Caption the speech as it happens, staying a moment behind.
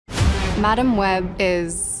Madam Webb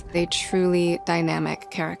is a truly dynamic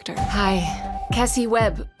character. Hi, Cassie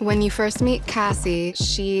Webb. When you first meet Cassie,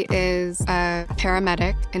 she is a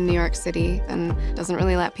paramedic in New York City and doesn't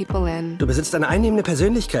really let people in. Du besitzt eine einnehmende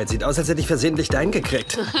Persönlichkeit. Sieht aus, als hätte ich versehentlich deinen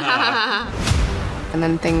gekriegt. And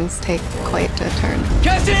then things take quite a turn.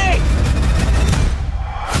 Cassie!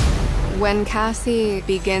 When Cassie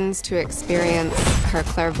begins to experience her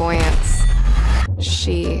clairvoyance,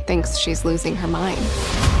 she thinks she's losing her mind.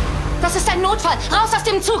 Das ist ein Notfall! Raus aus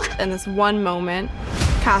dem Zug! In this one moment,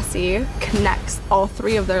 Cassie connects all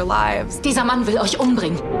three of their lives. Dieser Mann will euch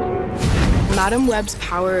umbringen. Madam Webb's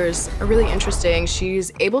powers are really interesting.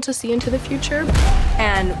 She's able to see into the future.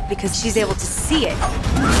 And because she's able to see it,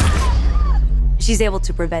 she's able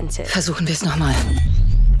to prevent it. Versuchen wir es nochmal.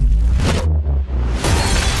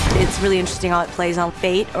 It's really interesting how it plays on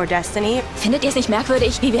fate or destiny. Findet ihr es nicht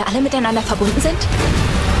merkwürdig, wie wir alle miteinander verbunden sind?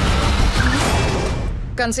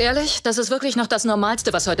 Ganz ehrlich, das ist wirklich noch das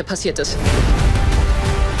Normalste, was heute passiert ist.